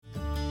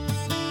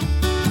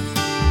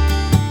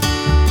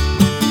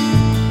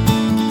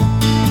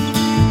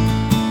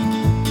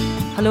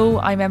Hello,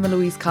 I'm Emma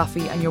Louise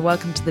Coffey and you're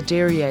welcome to The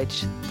Dairy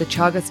Edge, the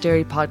Teagasc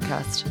Dairy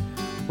podcast.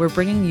 We're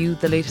bringing you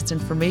the latest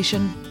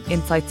information,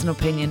 insights and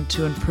opinion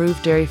to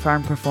improve dairy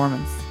farm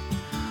performance.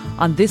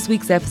 On this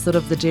week's episode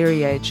of The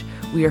Dairy Edge,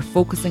 we are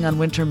focusing on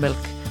winter milk,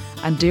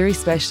 and dairy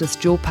specialist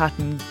Joe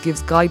Patton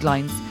gives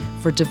guidelines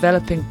for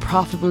developing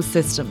profitable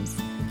systems.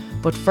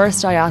 But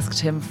first I asked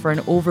him for an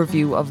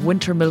overview of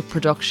winter milk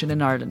production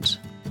in Ireland.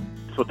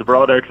 So the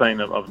broad outline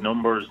of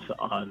numbers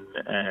on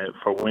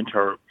for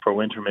winter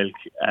milk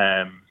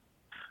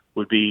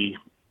would be,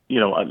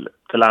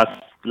 the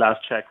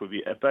last check would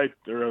be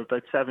there are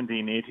about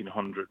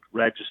 1,800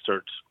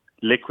 registered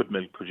liquid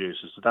milk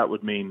producers. So that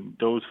would mean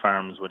those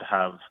farms would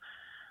have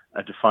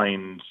a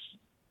defined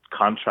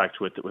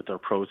contract with their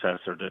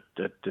processor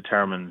that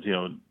determines,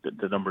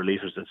 the number of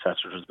litres, etc.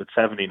 There's about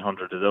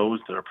 1,700 of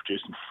those that are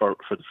producing for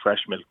the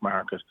fresh milk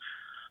market.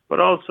 But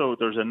also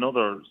there's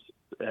another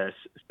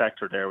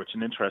sector there, which is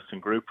an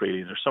interesting group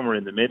really. They're somewhere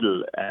in the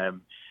middle.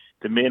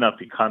 They may not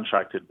be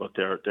contracted, but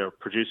they're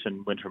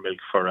producing winter milk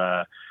for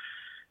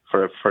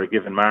a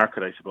given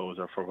market, I suppose,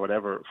 or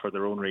for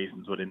their own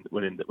reasons within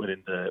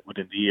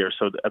the year.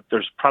 So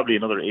there's probably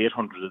another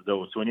 800 of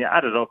those. So when you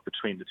add it up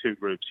between the two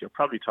groups, you're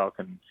probably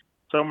talking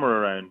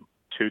somewhere around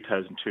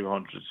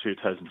 2,200 to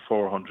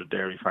 2,400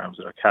 dairy farms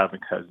that are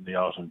calving cows in the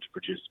autumn to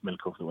produce milk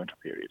over the winter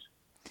period.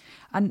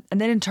 And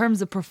then in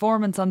terms of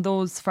performance on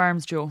those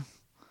farms, Joe?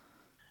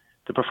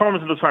 The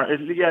performance of those farms,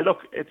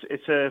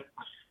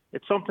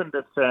 it's something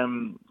that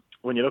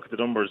when you look at the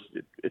numbers,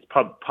 it's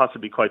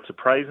possibly quite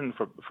surprising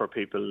for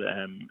people.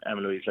 Emma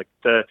Louise, like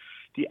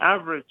the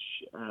average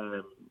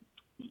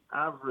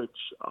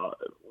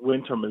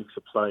winter milk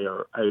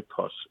supplier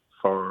output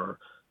for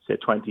say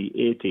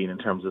 2018 in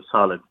terms of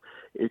solids,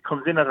 it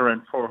comes in at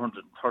around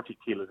 430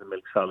 kilos of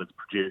milk solids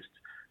produced,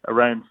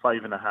 around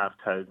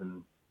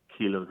 5,500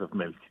 kilos of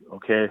milk.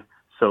 Okay,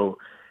 so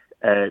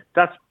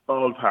that's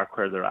ballpark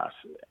where they're at.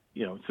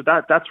 So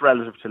that's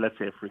relative to, let's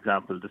say, for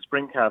example, the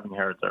spring calving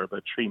herds are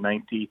about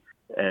 390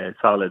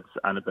 solids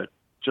and about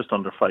just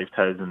under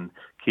 5,000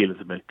 kilos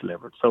of milk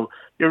delivered. So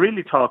you're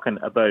really talking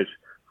about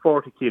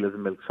 40 kilos of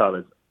milk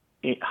solids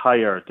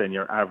higher than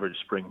your average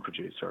spring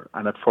producer,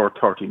 and at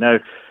 430. Now,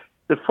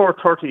 the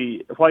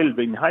 430, while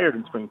being higher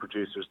than spring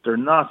producers, they're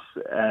not,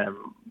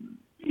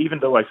 even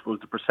though I suppose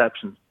the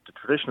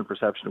traditional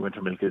perception of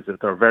winter milk is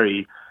that they're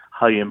very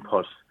high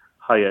input,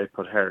 high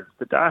output herds.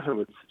 The data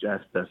would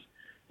suggest that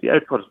the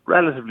output is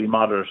relatively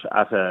moderate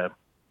on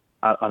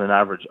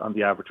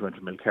the average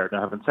winter milk herd.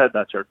 Now, having said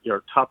that,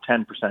 your top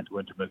 10% of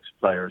winter milk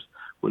suppliers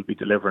will be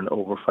delivering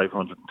over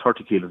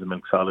 530 kilos of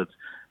milk solids,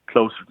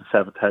 closer to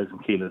 7,000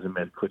 kilos of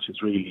milk, which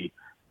is really,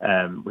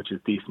 which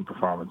is decent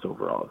performance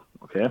overall.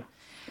 Okay.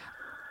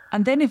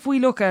 And then if we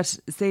look at,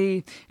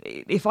 say,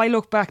 if I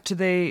look back to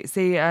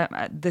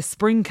the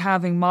spring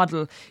calving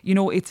model,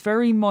 it's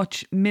very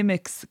much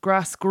mimics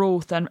grass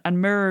growth and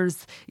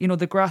mirrors,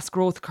 the grass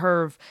growth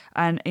curve,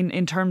 and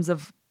in terms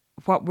of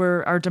what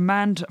our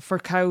demand for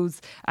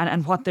cows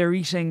and what they're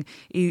eating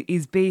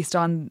is based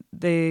on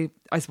the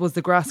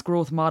grass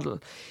growth model.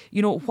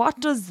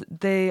 What does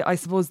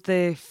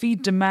the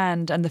feed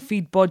demand and the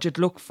feed budget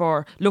look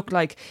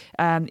like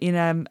in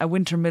a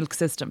winter milk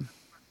system?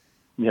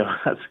 Yeah,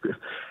 that's good.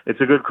 It's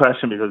a good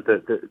question, because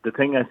the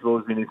thing I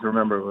suppose we need to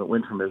remember with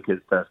winter milk is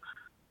that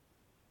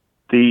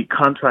the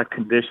contract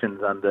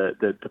conditions and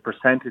the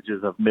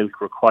percentages of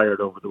milk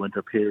required over the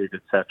winter period,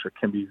 etc.,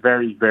 can be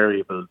very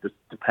variable,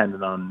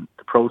 depending on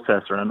the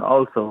processor and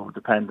also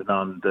dependent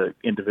on the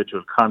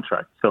individual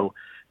contract. So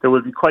there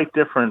will be quite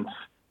different.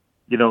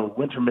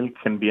 Winter milk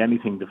can be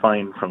anything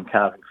defined from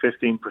calving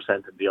 15%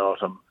 in the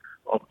autumn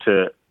up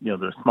to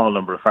there's a small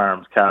number of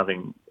farms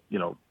calving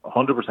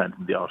 100%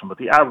 in the autumn, but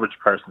the average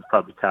person is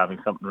probably calving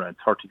something around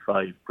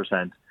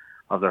 35%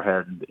 of their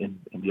herd in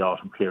the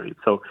autumn period.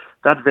 So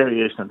that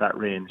variation and that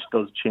range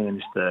does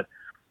change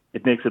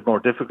it makes it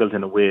more difficult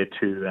in a way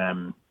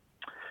to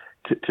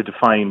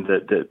define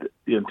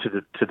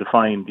to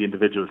define the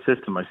individual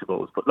system, I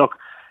suppose. But look,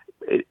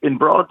 in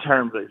broad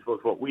terms, I suppose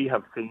what we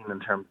have seen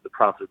in terms of the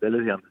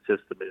profitability on the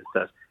system is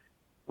that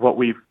what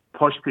we've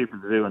pushed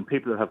people to do, and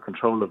people that have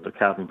control of the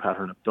calving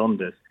pattern have done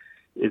this,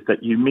 is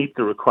that you meet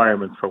the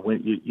requirements for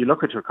you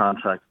look at your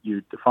contract, you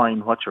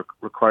define what your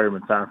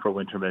requirements are for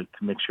winter milk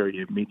to make sure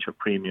you meet your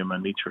premium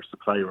and meet your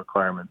supply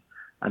requirements.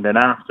 And then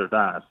after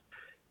that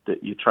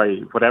you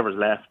try whatever's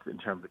left in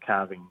terms of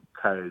calving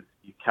cows,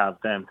 you calve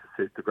them to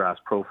suit the grass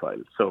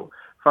profile. So,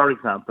 for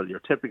example, your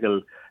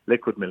typical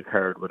liquid milk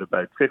herd with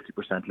about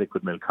 50%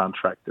 liquid milk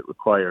contract that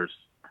requires,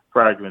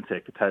 for argument's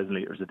sake, 1,000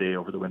 litres a day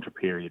over the winter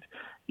period.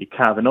 You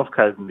calve enough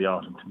cows in the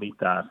autumn to meet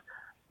that,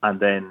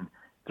 and then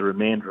the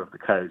remainder of the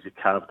cows, you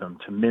calve them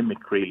to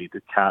mimic really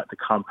the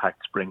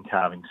compact spring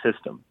calving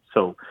system.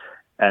 So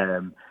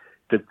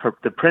the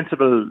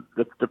principal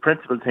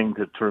thing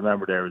to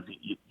remember there is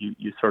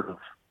you sort of,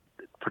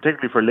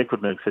 particularly for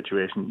liquid milk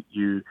situation,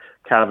 you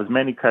calve as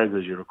many cows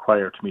as you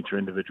require to meet your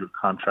individual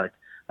contract,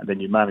 and then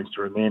you manage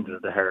the remainder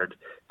of the herd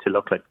to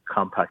look like a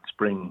compact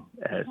spring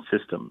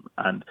system.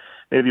 And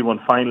maybe one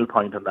final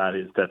point on that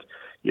is that,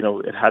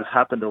 it has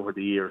happened over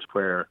the years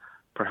where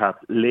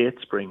perhaps late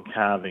spring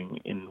calving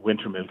in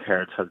winter milk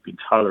herds has been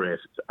tolerated,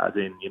 as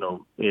in,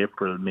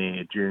 April,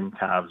 May, June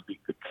calvers,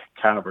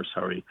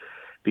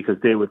 because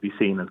they would be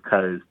seen as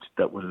cows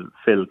that will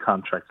fill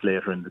contracts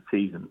later in the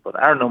season.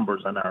 But our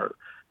numbers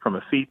from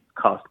a feed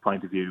cost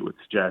point of view would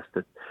suggest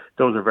that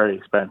those are very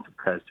expensive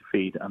cows to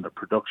feed and the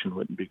production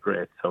wouldn't be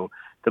great. So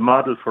the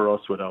model for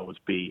us would always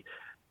be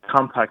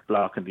compact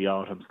block in the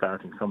autumn,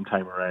 starting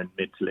sometime around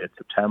mid to late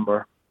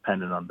September,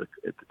 depending on the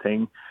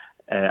thing,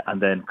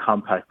 and then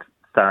compact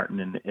starting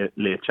in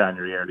late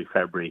January, early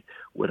February,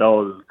 with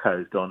all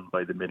cows done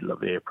by the middle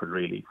of April,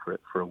 really,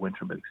 for a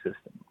winter milk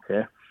system.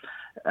 Okay.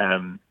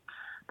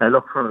 Now,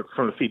 look,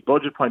 from a feed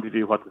budget point of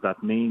view, what does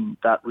that mean?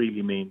 That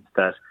really means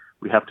that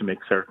we have to make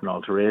certain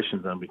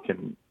alterations, and we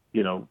can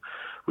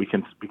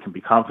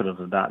be confident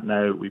in that.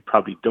 Now, we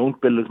probably don't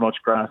build as much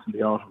grass in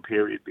the autumn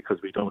period because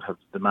we don't have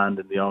the demand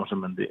in the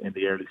autumn and in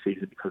the early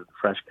season because of the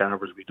fresh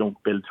calvers. We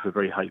don't build to a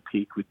very high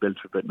peak. We build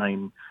to about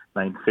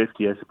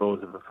 950, I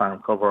suppose, of a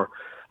farm cover.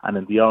 And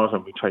in the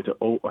autumn, in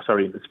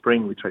the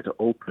spring, we try to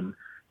open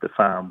the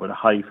farm with a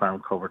high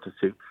farm cover to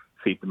suit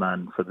feed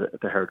demand for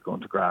the herd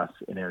going to grass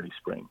in early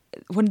spring.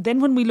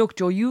 When we look,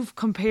 Joe, you've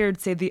compared,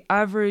 say, the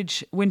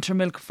average winter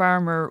milk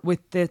farmer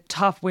with the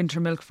top winter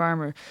milk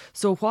farmer.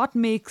 So what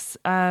makes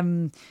a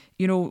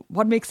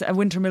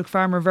winter milk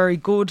farmer very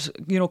good,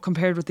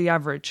 compared with the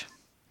average?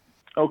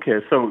 Okay,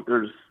 so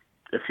there's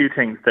a few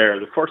things there.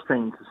 The first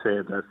thing to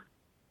say that,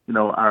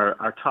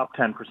 our top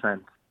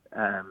 10%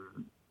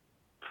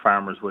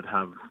 farmers would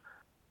have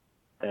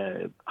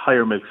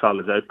higher milk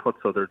solids output,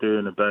 so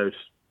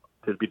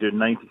they'll be doing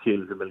 90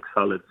 kilos of milk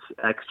solids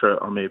extra,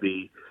 or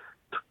maybe,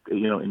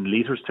 in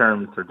litres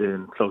terms, they're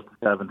doing close to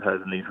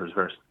 7,000 litres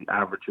versus the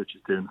average, which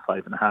is doing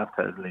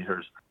 5,500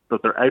 litres. So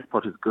their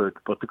output is good.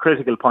 But the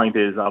critical point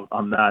is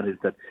on that is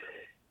that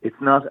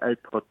it's not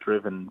output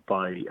driven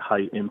by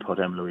high input,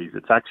 Louise.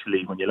 It's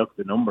actually, when you look at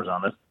the numbers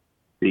on it,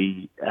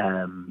 the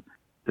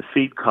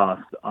feed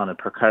cost on a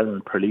per cow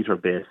and per litre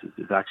basis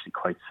is actually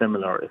quite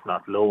similar, if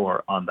not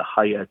lower, on the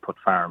high output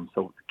farms.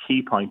 So the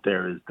key point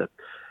there is that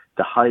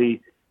the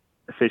high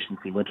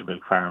efficiency winter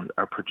milk farms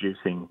are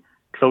producing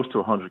close to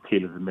 100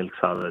 kilos of milk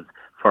solids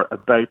for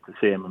about the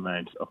same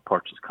amount of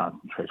purchased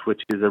concentrate,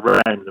 which is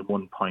around the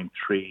 1.3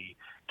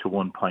 to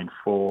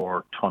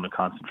 1.4 ton of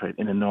concentrate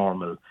in a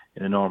normal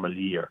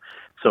year.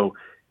 So,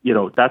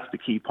 that's the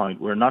key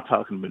point. We're not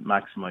talking about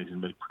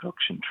maximising milk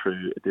production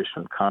through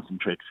additional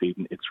concentrate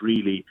feeding. It's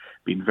really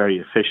been very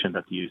efficient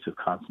at the use of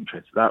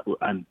concentrates.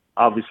 And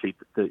obviously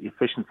the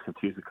efficiency of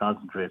the use of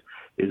concentrate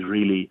is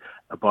really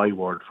a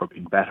byword for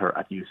being better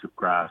at use of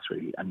grass,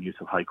 really, and use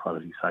of high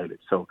quality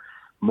silage. So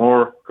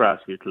more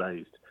grass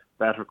utilised,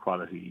 better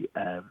quality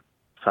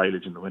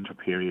silage in the winter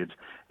period,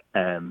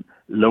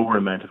 lower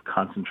amount of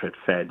concentrate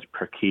fed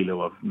per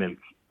kilo of milk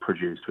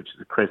produced, which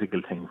is a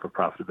critical thing for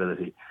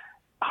profitability.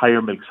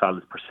 Higher milk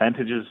solids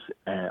percentages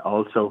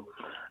also.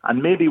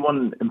 And maybe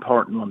one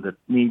important one that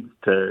needs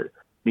to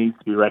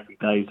be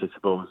recognised, I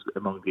suppose,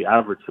 among the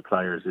average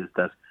suppliers is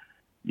that,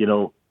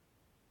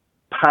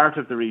 part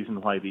of the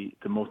reason why the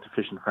most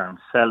efficient farms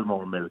sell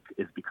more milk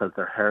is because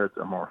their herds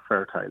are more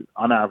fertile.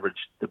 On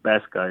average, the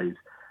best guys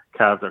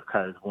calve their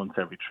cows once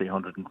every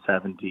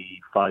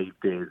 375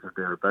 days or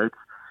thereabouts.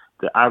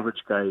 The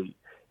average guy,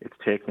 it's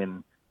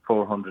taken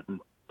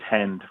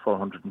 410 to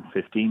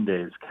 415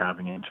 days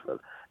calving interval.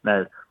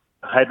 Now,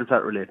 how does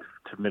that relate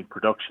to milk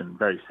production?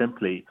 Very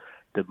simply,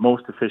 the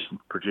most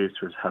efficient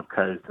producers have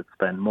cows that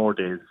spend more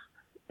days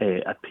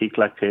at peak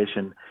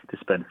lactation, they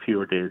spend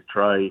fewer days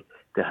dry,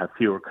 they have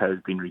fewer cows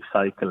being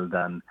recycled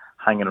and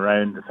hanging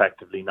around,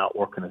 effectively not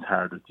working as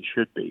hard as they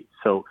should be.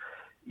 So,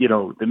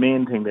 the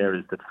main thing there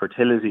is that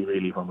fertility,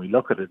 really, when we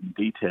look at it in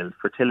detail,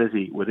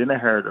 fertility within a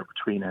herd or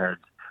between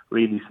herds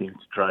really seems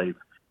to drive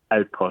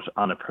output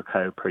on a per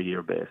cow per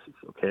year basis.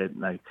 Okay,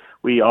 now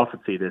we often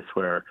see this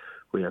where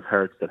we have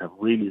herds that have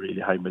really,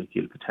 really high milk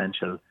yield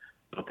potential,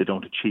 but they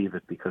don't achieve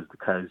it because the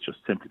cows just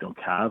simply don't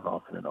calve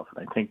often enough.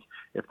 And I think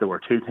if there were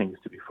two things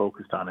to be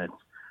focused on, it's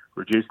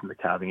reducing the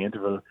calving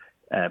interval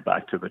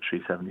back to about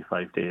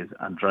 375 days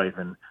and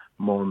driving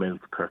more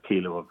milk per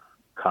kilo of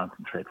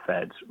concentrate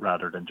fed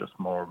rather than just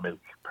more milk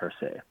per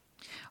se.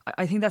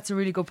 I think that's a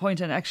really good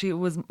point, and actually it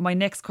was my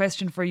next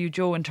question for you,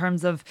 Joe, in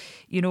terms of,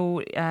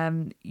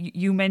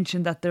 you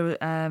mentioned that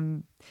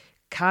the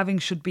calving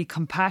should be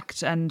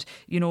compact and,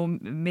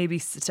 maybe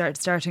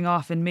starting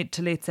off in mid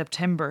to late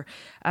September.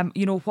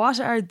 What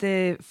are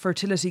the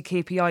fertility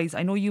KPIs?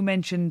 I know you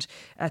mentioned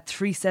a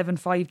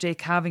 375-day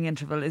calving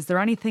interval. Is there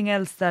anything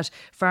else that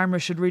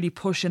farmers should really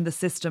push in the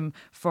system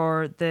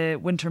for the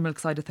winter milk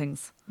side of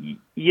things?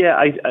 Yeah,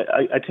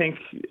 I think,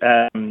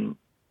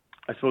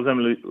 I suppose,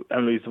 Emily,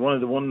 is the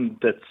one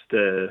that's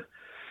the...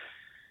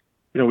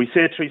 we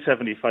say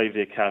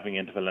 375-day calving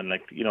interval, and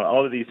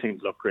all of these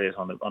things look great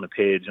on a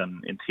page,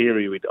 and in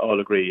theory we'd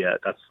all agree, yeah,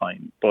 that's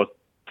fine. But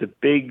the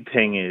big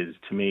thing is,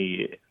 to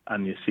me,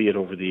 and you see it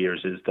over the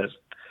years, is that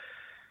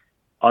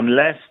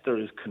unless there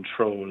is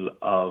control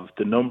of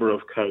the number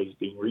of cows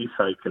being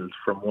recycled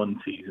from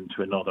one season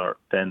to another,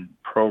 then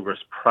progress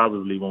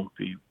probably won't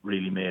be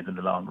really made in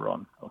the long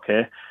run.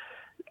 Okay,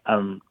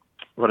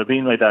 what I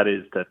mean by that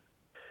is that,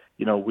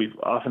 you know, we've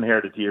often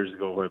heard it years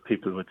ago where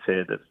people would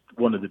say that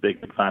one of the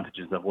big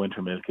advantages of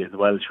winter milk is,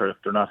 well, sure, if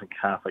they're not in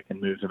calf, I can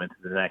move them into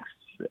the next.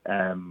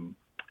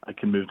 I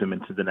can move them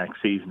into the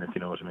next season, if you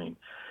know what I mean.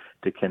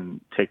 They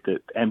can take the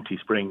empty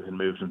springs and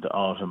move them to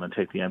autumn, and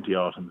take the empty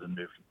autumns and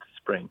move them to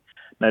spring.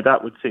 Now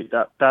that would say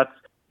that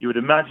you would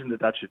imagine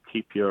that should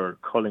keep your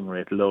culling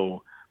rate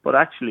low, but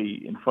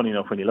actually, and funny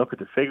enough, when you look at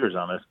the figures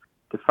on it,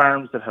 the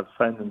farms that have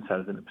found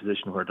themselves in a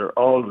position where they're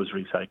always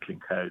recycling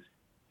cows,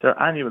 their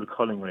annual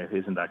culling rate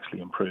isn't actually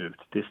improved.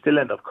 They still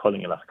end up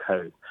culling a lot of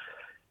cows,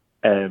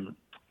 and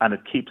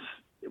it keeps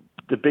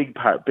the big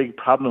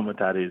problem with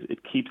that is it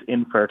keeps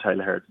infertile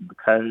herds in the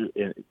cow.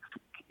 It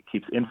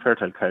keeps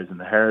infertile cows in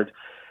the herd.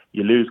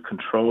 You lose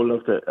control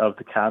of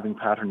the calving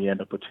pattern. You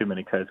end up with too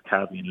many cows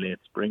calving in late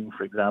spring,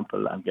 for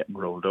example, and getting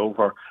rolled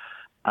over.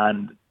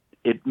 And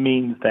it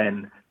means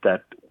then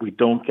that we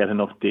don't get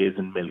enough days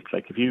in milk.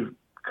 Like if you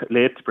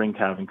late spring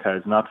calving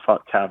cows, not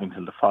calving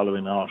till the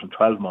following autumn,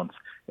 12 months,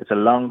 it's a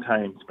long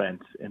time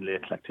spent in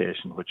late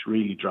lactation, which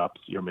really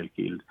drops your milk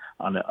yield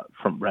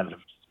from relative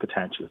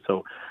potential.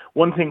 So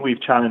one thing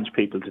we've challenged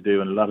people to do,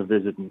 and a lot of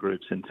visiting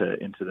groups into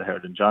the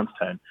herd in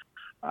Johnstown,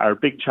 our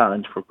big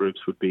challenge for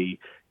groups would be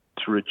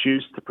to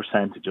reduce the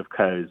percentage of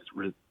cows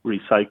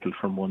recycled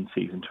from one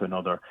season to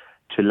another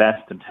to less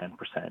than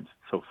 10%.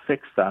 So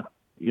fix that,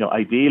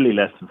 ideally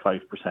less than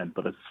 5%,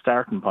 but as a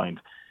starting point,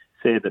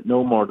 say that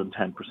no more than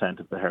 10%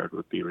 of the herd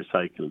would be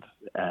recycled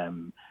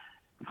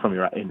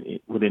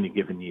within a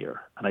given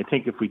year. And I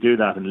think if we do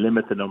that and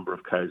limit the number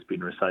of cows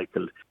being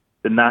recycled,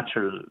 the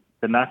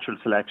natural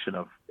selection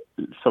of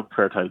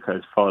subfertile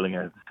cows falling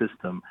out of the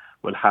system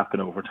will happen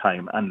over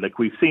time. And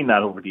we've seen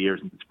that over the years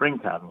in the spring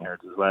calving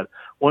herds as well.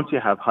 Once you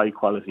have high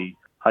quality,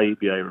 high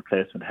EBI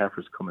replacement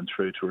heifers coming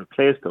through to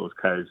replace those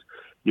cows,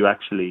 you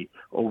actually,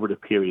 over the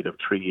period of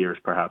 3 years,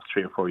 perhaps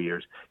 3 or 4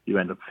 years, you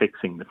end up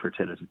fixing the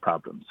fertility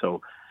problem.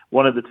 So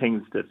one of the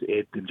things that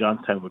in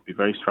Johnstown would be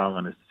very strong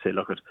on is to say,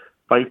 look, at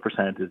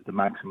 5% is the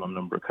maximum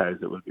number of cows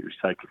that will be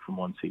recycled from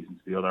one season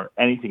to the other.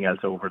 Anything else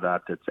over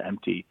that that's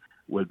empty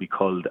will be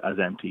culled as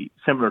empty,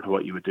 similar to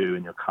what you would do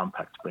in your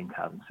compact spring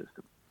calving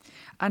system.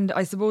 And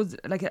I suppose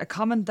a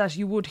comment that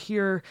you would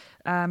hear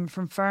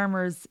from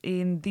farmers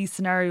in these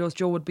scenarios,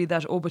 Joe, would be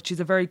that, but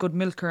she's a very good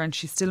milker and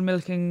she's still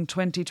milking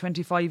 20,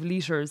 25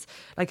 litres.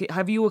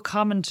 Have you a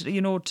comment,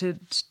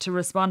 to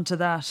respond to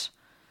that?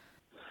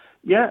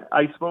 Yeah,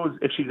 I suppose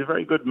if she's a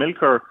very good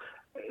milker,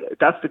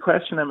 that's the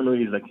question, Emma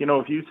Louise.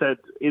 If you said,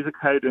 is a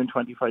cow doing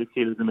 25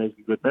 kilos of milk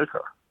a good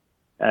milker?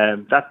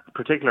 That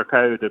particular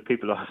cow that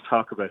people always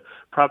talk about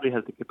probably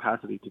has the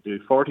capacity to do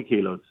 40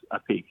 kilos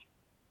at peak.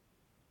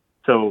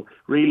 So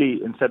really,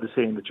 instead of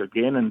saying that you're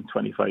gaining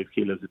 25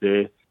 kilos a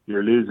day,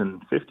 you're losing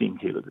 15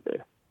 kilos a day.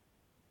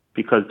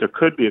 Because there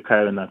could be a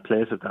cow in that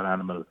place of that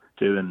animal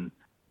doing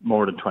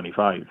more than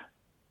 25.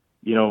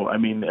 A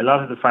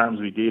lot of the farms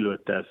we deal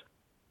with that,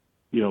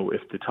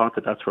 if they thought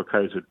that that's where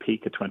cows would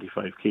peak at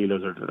 25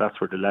 kilos or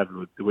that's where the level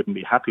would, they wouldn't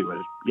be happy with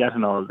it. Yet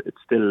and all, it's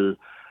still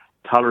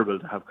tolerable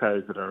to have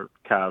cows that are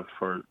calved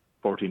for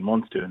 14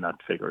 months doing that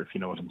figure, if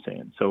you know what I'm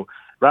saying. So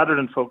rather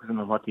than focusing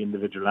on what the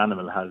individual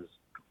animal has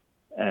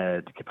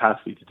the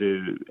capacity to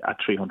do at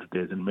 300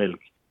 days in milk,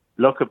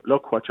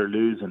 look what you're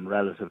losing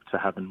relative to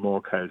having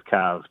more cows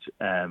calved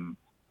and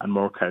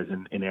more cows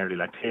in early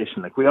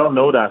lactation. We all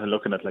know that, and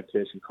looking at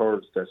lactation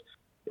curves, that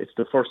it's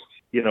the first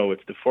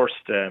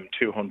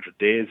 200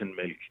 days in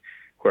milk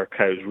where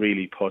cows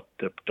really put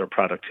their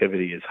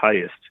productivity is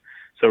highest.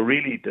 So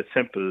really, the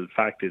simple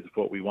fact is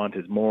what we want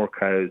is more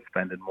cows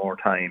spending more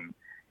time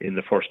in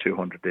the first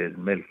 200 days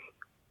in milk.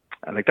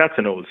 And that's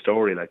an old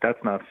story.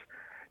 That's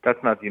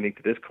not unique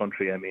to this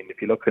country.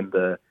 If you look in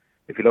the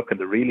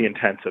really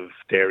intensive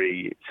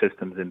dairy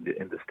systems in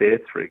the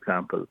States, for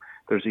example,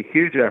 there's a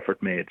huge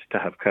effort made to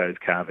have cows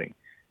calving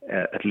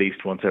at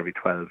least once every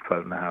 12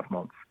 and a half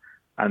months.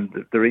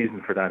 And the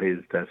reason for that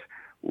is that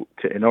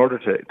in order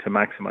to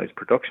maximise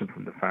production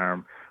from the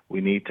farm, we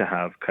need to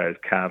have cows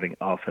calving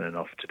often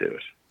enough to do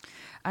it.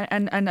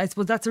 And I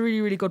suppose that's a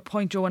really, really good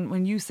point, Joe. And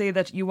when you say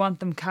that you want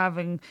them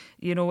calving,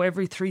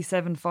 every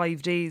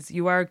 375 days,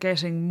 you are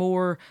getting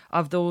more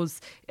of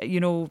those,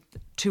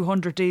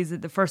 200 days,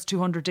 the first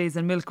 200 days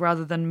in milk,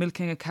 rather than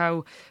milking a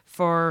cow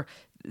for,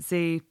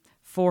 say,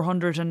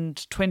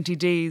 420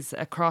 days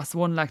across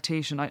one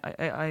lactation. I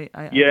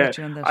get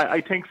you on that.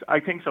 I think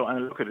so.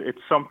 And look at it,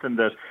 it's something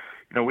that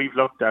we've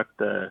looked at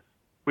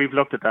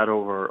that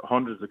over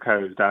hundreds of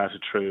cows data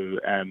through.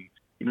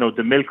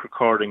 The milk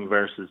recording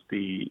versus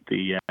the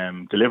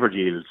delivered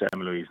yields,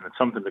 Emma Louise, and it's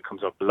something that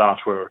comes up a lot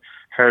where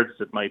herds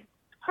that might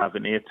have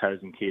an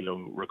 8,000 kilo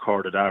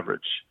recorded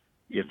average,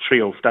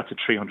 that's a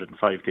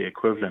 305 day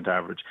equivalent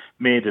average,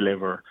 may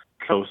deliver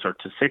closer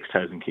to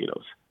 6,000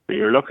 kilos. So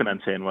you're looking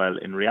and saying, well,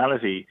 in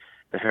reality,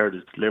 the herd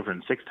is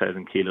delivering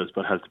 6,000 kilos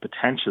but has the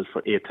potential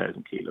for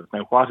 8,000 kilos.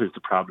 Now, what is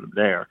the problem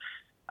there?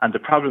 And the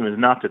problem is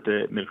not that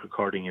the milk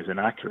recording is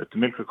inaccurate. The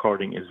milk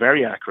recording is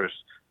very accurate,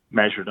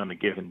 measured on a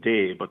given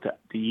day, but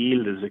the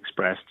yield is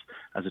expressed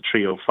as a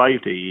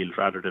 305-day yield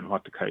rather than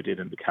what the cow did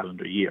in the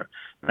calendar year.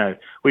 Now,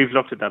 we've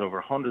looked at that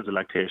over hundreds of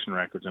lactation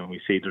records, and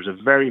we see there's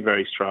a very,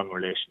 very strong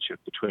relationship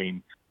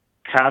between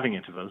calving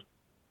interval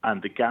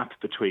and the gap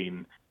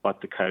between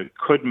what the cow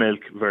could milk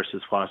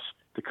versus what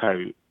the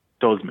cow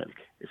does milk,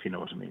 if you know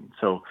what I mean.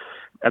 So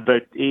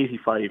about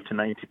 85 to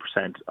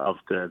 90% of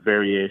the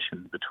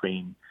variation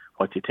between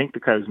what you think the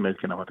cow's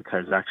milking and what the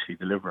cow's actually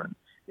delivering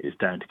is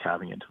down to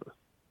calving interval.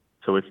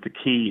 So it's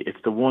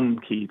the one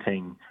key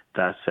thing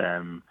that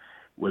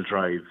will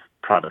drive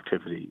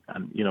productivity.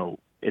 And,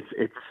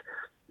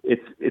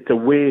 it's a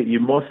way you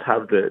must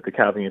have the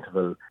calving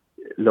interval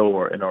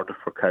lower in order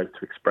for cows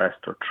to express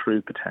their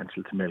true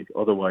potential to milk.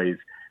 Otherwise,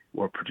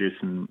 we're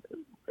producing,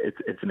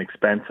 it's an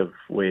expensive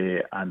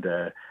way and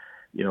a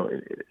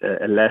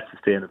less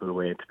sustainable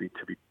way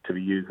to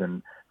be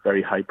using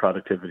very high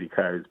productivity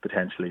cows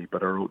potentially,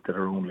 but that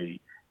are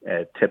only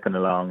tipping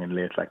along in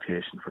late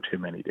lactation for too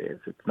many days.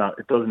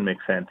 It doesn't make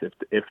sense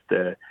if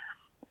the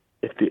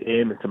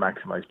aim is to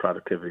maximize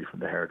productivity from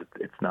the herd.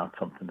 It's not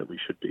something that we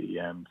should be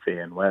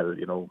saying, well,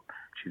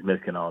 she's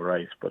milking all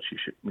right, but she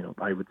should,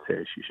 I would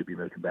say she should be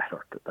milking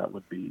better. That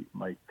would be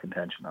my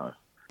contention on it.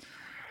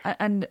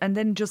 And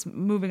then just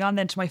moving on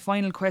then to my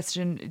final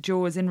question,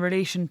 Joe, is in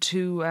relation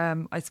to,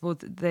 I suppose,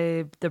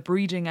 the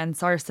breeding and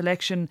sire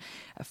selection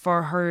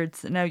for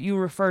herds. Now, you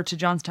referred to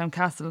Johnstown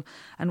Castle,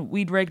 and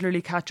we'd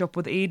regularly catch up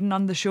with Aidan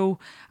on the show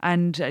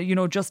and,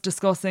 just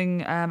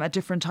discussing at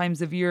different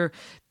times of year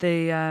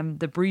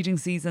the breeding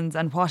seasons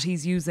and what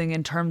he's using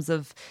in terms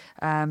of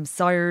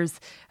sires.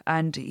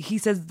 And he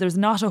says there's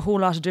not a whole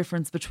lot of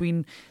difference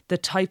between the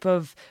type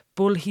of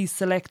bull he's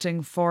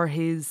selecting for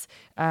his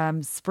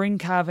spring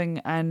calving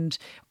and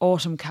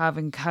autumn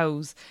calving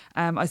cows.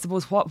 I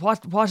suppose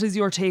what is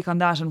your take on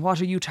that, and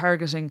what are you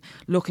targeting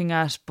looking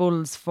at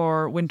bulls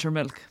for winter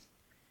milk?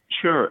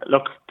 Sure.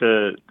 Look,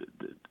 the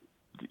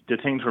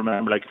thing to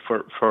remember, like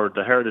for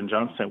the herd in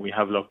Johnstown, we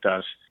have looked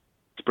at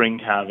spring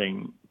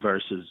calving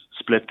versus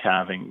split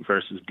calving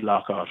versus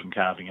block autumn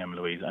calving, Emma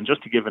Louise. And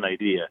just to give an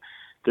idea,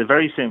 the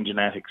very same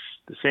genetics,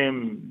 the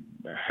same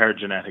herd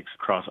genetics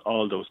across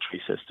all those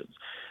three systems.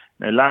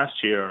 Now,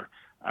 last year,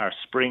 our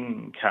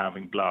spring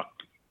block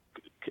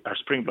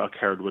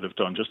herd would have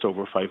done just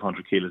over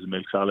 500 kilos of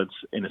milk solids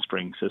in a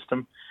spring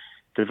system.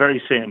 The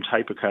very same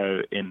type of cow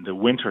in the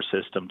winter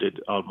system did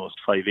almost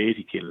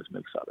 580 kilos of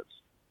milk solids,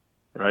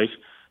 right?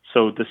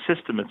 So the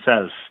system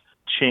itself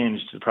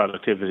changed the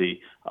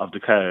productivity of the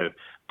cow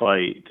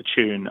by the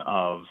tune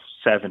of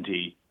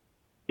 70,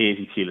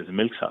 80 kilos of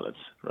milk solids,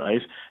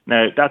 right?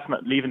 Now, that's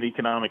not leaving the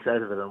economics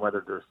out of it and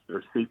whether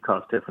there's feed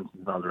cost differences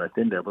and all the rest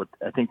in there, but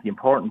I think the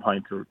important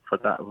point for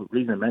that, the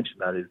reason I mentioned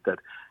that is that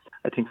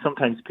I think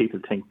sometimes people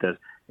think that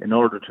in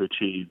order to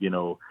achieve,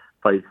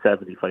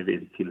 570,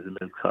 580 kilos of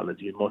milk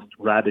solids, you must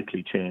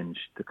radically change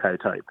the cow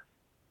type.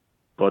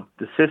 But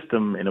the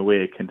system, in a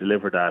way, can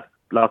deliver that.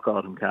 Block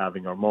autumn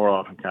calving or more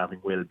autumn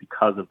calving will,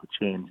 because of the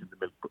change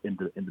in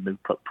the milk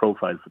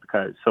profile for the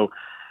cows. So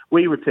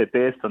we would say,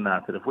 based on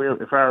that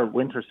if our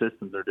winter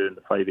systems are doing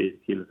the 580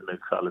 kilos of milk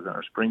solids and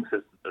our spring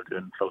systems are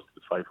doing close to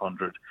the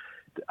 500,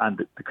 and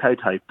the cow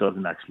type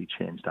doesn't actually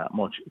change that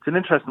much. It's an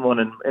interesting one,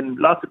 and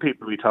lots of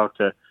people we talk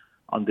to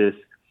on this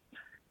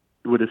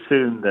would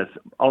assume that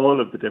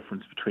all of the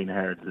difference between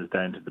herds is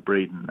down to the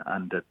breeding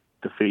and that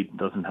the feeding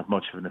doesn't have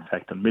much of an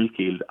effect on milk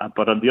yield.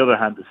 But on the other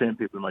hand, the same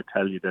people might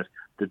tell you that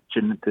the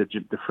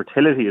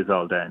fertility is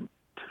all down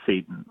to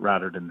feeding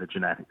rather than the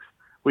genetics.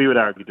 We would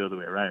argue the other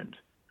way around,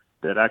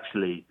 that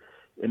actually,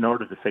 in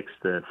order to fix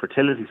the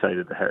fertility side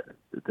of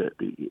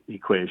the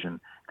equation,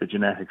 the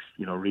genetics,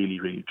 really,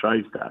 really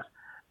drives that.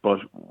 But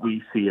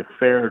we see a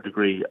fair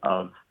degree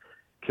of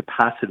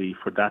capacity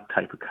for that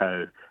type of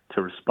cow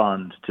to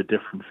respond to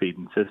different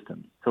feeding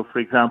systems. So, for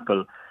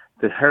example,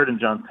 the herd in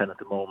Johnstown at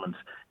the moment,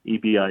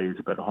 EBI is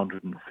about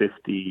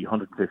 150,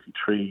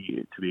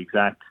 153 to be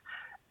exact.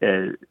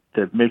 The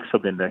milk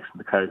subindex in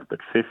the cow is about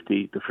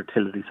 50, the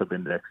fertility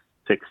subindex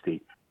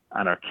 60,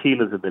 and our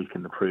kilos of milk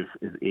in the proof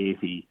is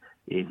 80,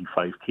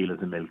 85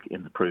 kilos of milk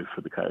in the proof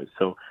for the cows.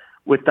 So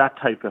with that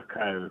type of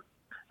cow,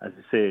 as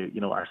I say,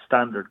 our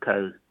standard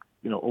cows,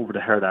 over the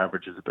herd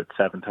average is about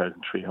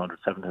 7,300,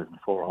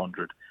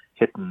 7,400,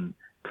 hitting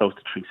close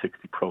to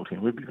 360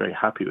 protein. We'd be very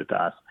happy with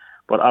that.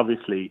 But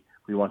obviously,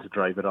 we want to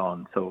drive it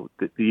on. So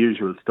the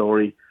usual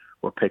story,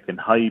 we're picking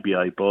high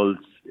EBI bulls,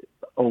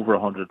 over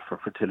 100 for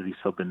fertility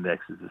subindex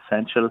is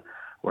essential.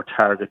 We're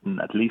targeting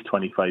at least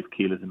 25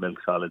 kilos of milk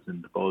solids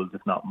in the bulls,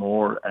 if not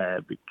more,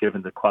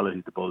 given the quality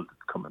of the bulls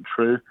that's coming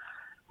through.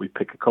 We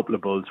pick a couple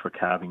of bulls for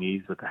calving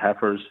ease with the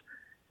heifers.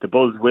 The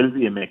bulls will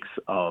be a mix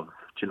of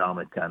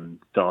genomic and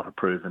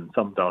daughter-proven.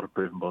 Some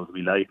daughter-proven bulls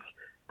we like,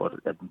 but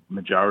a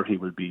majority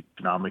will be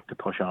genomic to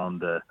push on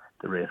the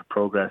rate of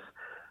progress.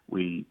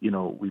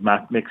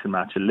 mix and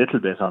match a little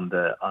bit on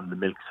the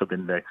milk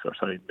subindex,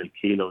 milk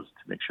kilos,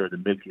 to make sure the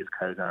milkiest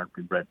cows aren't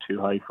being bred too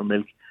high for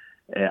milk,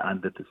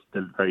 and that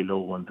the very low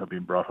ones are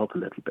being brought up a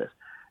little bit.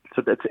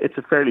 So it's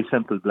a fairly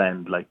simple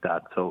blend like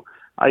that. So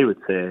I would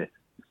say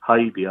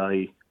high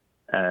BI,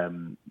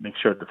 make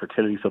sure the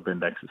fertility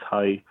subindex is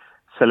high,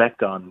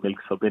 select on milk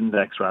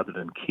subindex rather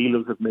than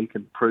kilos of milk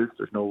in proof.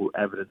 There's no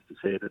evidence to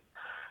say that,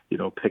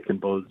 picking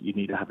bulls, you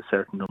need to have a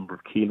certain number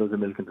of kilos of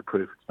milk in the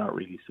proof. It's not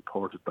really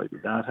supported by the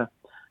data.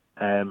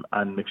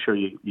 And make sure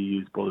you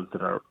use bulls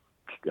that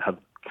have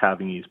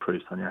calving ease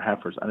proofs on your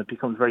heifers. And it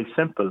becomes very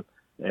simple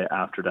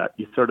after that.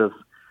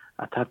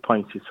 At that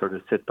point, you sort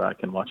of sit back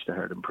and watch the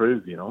herd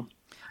improve,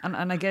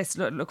 And I guess,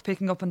 look,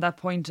 picking up on that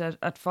point,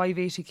 at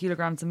 580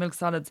 kilograms of milk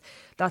solids,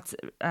 that's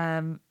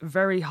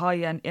very high,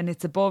 and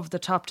it's above the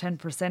top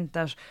 10%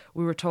 that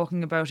we were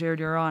talking about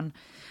earlier on.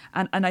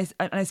 And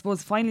I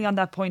suppose finally on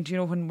that point,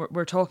 when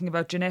we're talking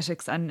about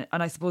genetics and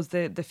I suppose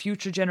the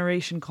future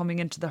generation coming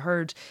into the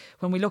herd,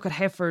 when we look at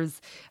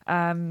heifers,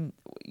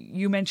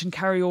 you mentioned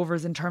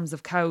carryovers in terms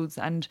of cows,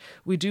 and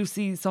we do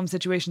see some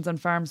situations on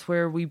farms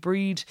where we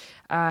breed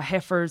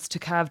heifers to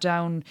calve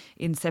down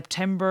in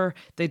September.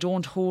 They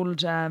don't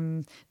hold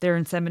their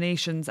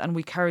inseminations, and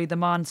we carry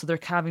them on, so they're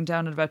calving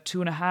down at about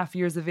 2.5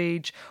 years of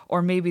age,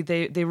 or maybe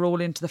they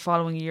roll into the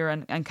following year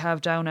and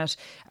calve down at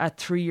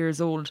 3 years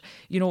old.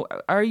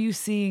 Are you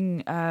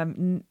seeing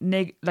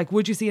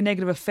would you see a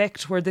negative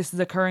effect where this is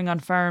occurring on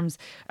farms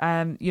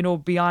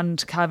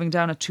beyond calving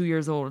down at 2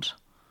 years old?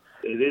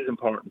 It is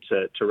important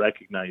to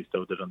recognise,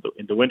 though, that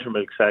in the winter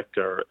milk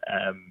sector,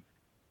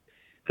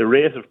 the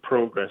rate of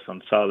progress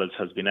on solids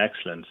has been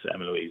excellent,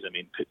 Emma-Louise. I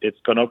mean, it's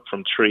gone up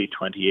from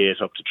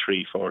 3.28 up to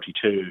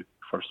 3.42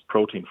 for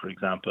protein, for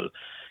example.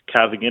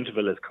 Calving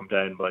interval has come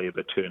down by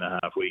about 2.5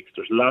 weeks.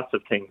 There's lots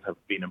of things have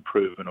been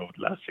improving over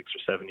the last 6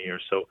 or 7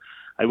 years. So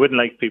I wouldn't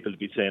like people to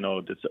be saying,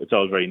 it's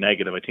all very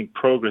negative. I think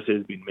progress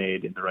is being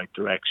made in the right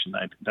direction.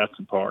 I think that's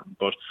important.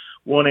 But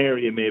one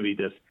area maybe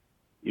that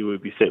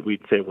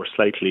we'd say we're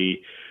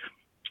slightly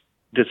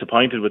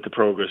disappointed with the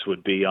progress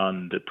would be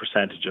on the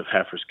percentage of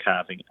heifers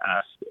calving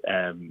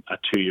at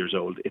 2 years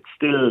old. It's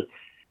still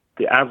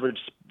the average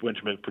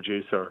winter milk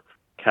producer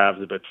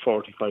calves about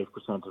 45%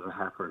 of the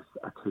heifers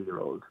at 2 year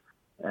old,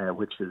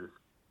 which is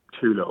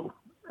too low.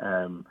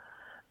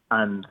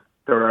 And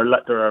there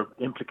are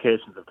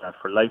implications of that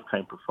for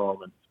lifetime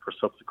performance, for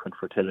subsequent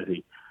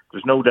fertility.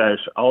 There's no doubt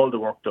all the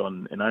work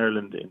done in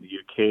Ireland, in the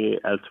UK,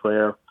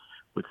 elsewhere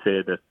would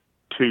say that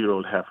 2 year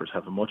old heifers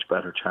have a much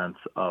better chance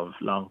of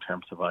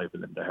long-term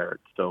survival in the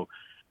herd. So,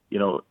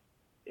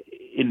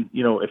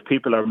 if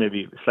people are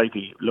maybe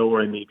slightly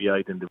lower in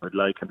EBI than they would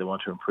like and they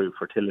want to improve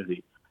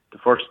fertility,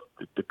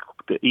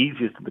 the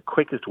easiest and the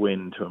quickest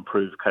win to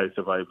improve cow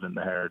survival in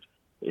the herd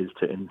is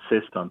to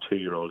insist on 2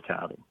 year old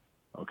calving.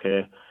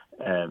 Okay,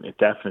 it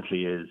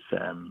definitely is.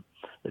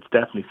 It's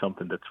definitely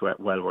something that's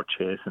well worth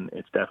chasing.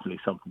 It's definitely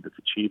something that's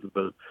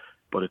achievable,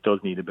 but it does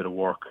need a bit of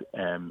work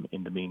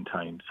in the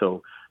meantime.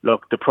 So,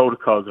 look, the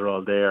protocols are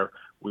all there.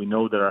 We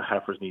know that our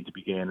heifers need to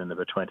be gaining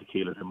about 20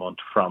 kilos a month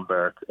from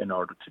birth in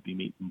order to be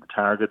meeting the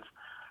targets.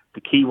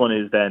 The key one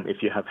is then,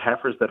 if you have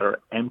heifers that are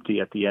empty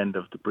at the end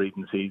of the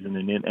breeding season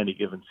and in any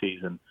given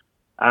season,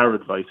 our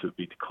advice would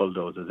be to cull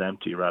those as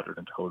empty rather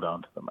than to hold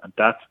on to them. And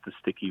that's the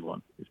sticky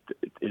one,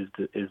 is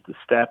the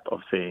step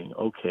of saying,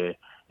 okay,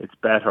 it's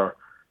better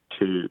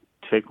to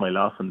take my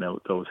loss on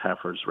those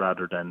heifers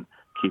rather than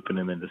keeping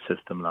them in the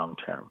system long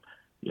term.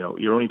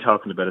 You're only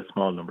talking about a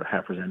small number of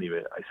heifers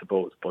anyway, I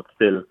suppose, but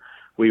still,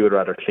 we would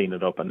rather clean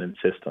it up and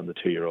insist on the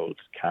 2 year olds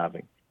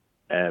calving.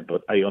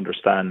 But I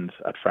understand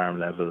at farm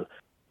level,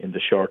 in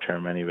the short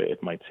term anyway,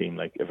 it might seem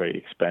like a very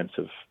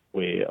expensive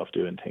way of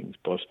doing things.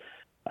 But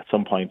at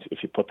some point,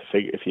 if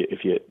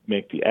you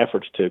make the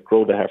efforts to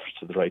grow the heifers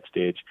to the right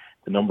stage,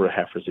 the number of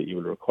heifers that you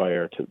will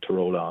require to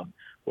roll on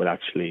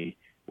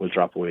will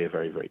drop away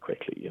very, very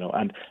quickly.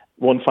 And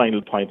one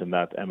final point on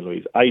that,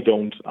 Emma-Louise, I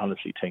don't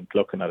honestly think,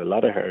 looking at a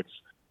lot of herds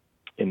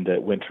in the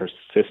winter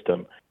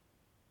system,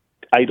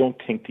 I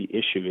don't think the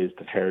issue is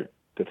that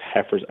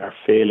heifers are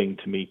failing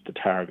to meet the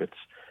targets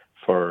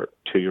for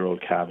 2 year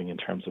old calving in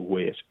terms of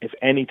weight. If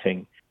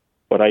anything,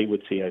 what I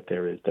would see out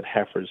there is that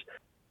heifers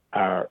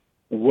are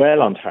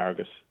well on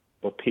target,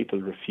 but people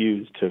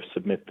refuse to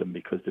submit them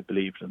because they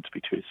believe them to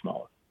be too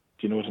small.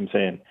 Do you know what I'm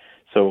saying?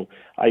 So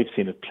I've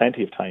seen it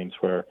plenty of times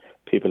where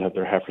people have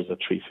their heifers at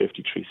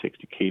 350,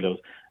 360 kilos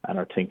and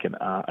are thinking,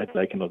 I'd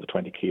like another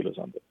 20 kilos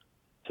on them.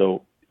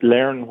 So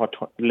learning what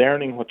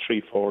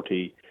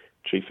 340,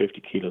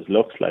 350 kilos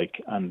looks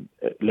like, and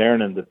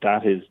learning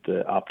that is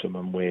the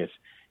optimum weight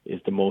is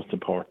the most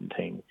important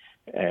thing.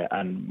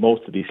 And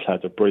most of these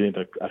lads are brilliant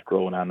at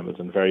growing animals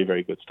and very,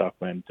 very good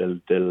stockmen.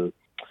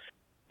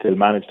 They'll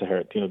manage the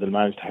herd, they'll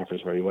manage the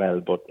heifers very well,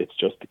 but it's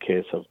just the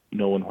case of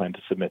knowing when to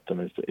submit them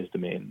is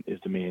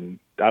the main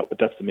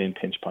that's the main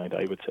pinch point,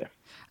 I would say.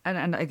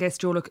 And I guess,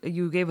 Joe, look,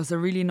 you gave us a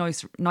really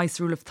nice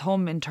rule of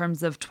thumb in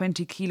terms of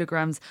 20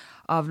 kilograms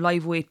of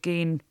live weight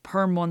gain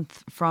per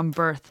month from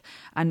birth.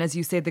 And as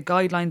you say, the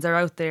guidelines are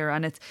out there,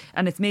 and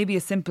it's maybe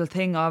a simple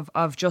thing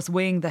of just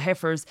weighing the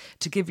heifers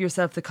to give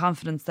yourself the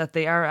confidence that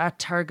they are at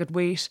target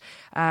weight,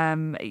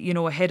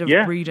 ahead of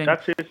breeding.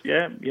 That's it.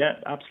 Yeah,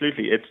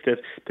 absolutely.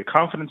 It's the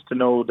confidence to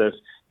know that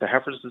the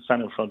heifers that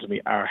stand in front of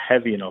me are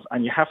heavy enough,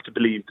 and you have to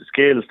believe the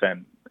scales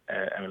then,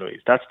 Emma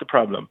Louise. That's the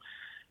problem.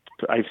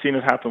 I've seen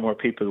it happen where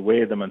people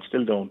weigh them and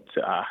still don't,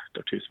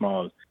 they're too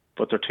small.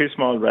 But they're too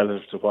small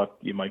relative to what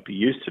you might be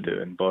used to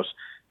doing, but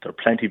they're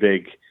plenty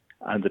big.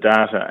 And the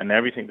data and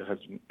everything that has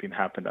been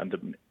happened, and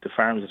the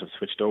farms that have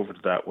switched over to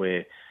that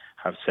way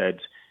have said,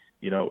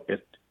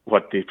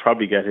 what they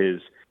probably get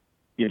is,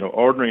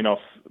 ordinary enough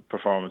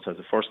performance as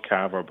a first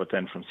calver, but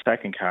then from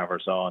second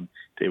calvers on,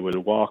 they will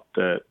walk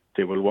the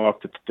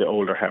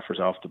older heifers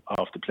off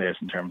the place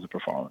in terms of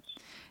performance.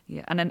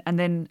 Yeah, and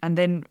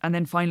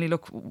then finally,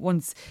 look,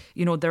 once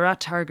they're at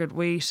target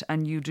weight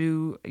and you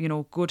do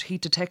good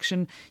heat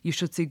detection, you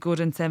should see good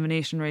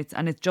insemination rates,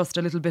 and it's just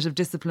a little bit of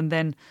discipline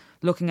then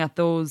looking at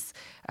those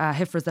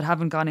heifers that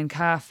haven't gone in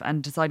calf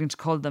and deciding to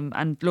cull them.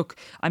 And look,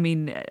 I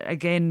mean,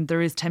 again,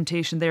 there is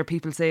temptation there.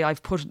 People say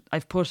I've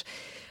put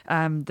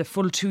the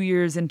full 2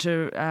 years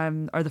into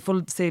or the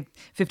full, say,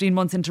 15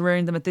 months into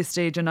rearing them at this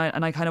stage, and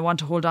I kind of want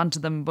to hold on to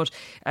them, but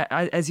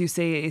as you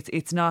say,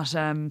 it's not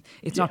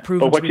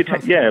proven to be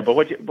profitable.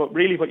 But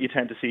really what you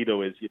tend to see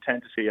though is you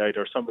tend to see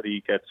either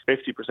somebody gets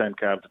 50%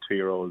 calved a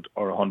 2-year-old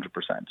or 100%,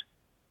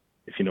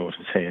 if you know what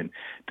I'm saying.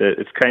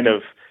 It's kind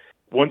of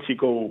once you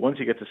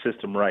get the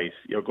system right,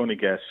 you're going to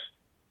get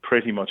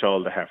pretty much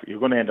all the heifer. You're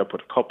going to end up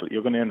with a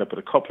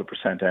couple of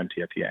percent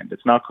empty at the end.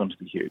 It's not going to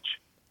be huge.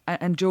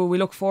 And Joe, we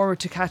look forward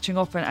to catching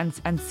up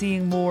and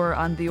seeing more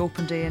on the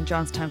open day in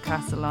Johnstown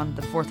Castle on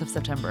the 4th of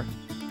September.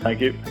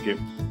 Thank you.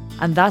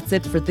 And that's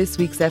it for this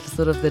week's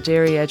episode of the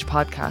Dairy Edge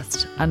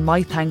podcast. And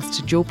my thanks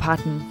to Joe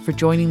Patton for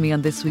joining me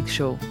on this week's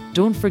show.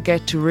 Don't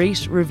forget to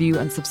rate, review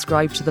and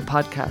subscribe to the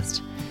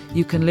podcast.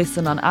 You can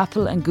listen on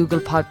Apple and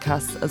Google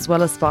Podcasts as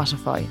well as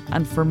Spotify.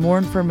 And for more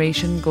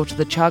information, go to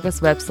the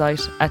Teagasc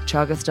website at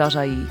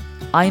teagasc.ie.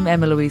 I'm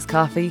Emma Louise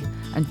Coffey,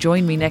 and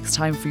join me next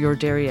time for your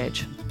Dairy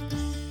Edge.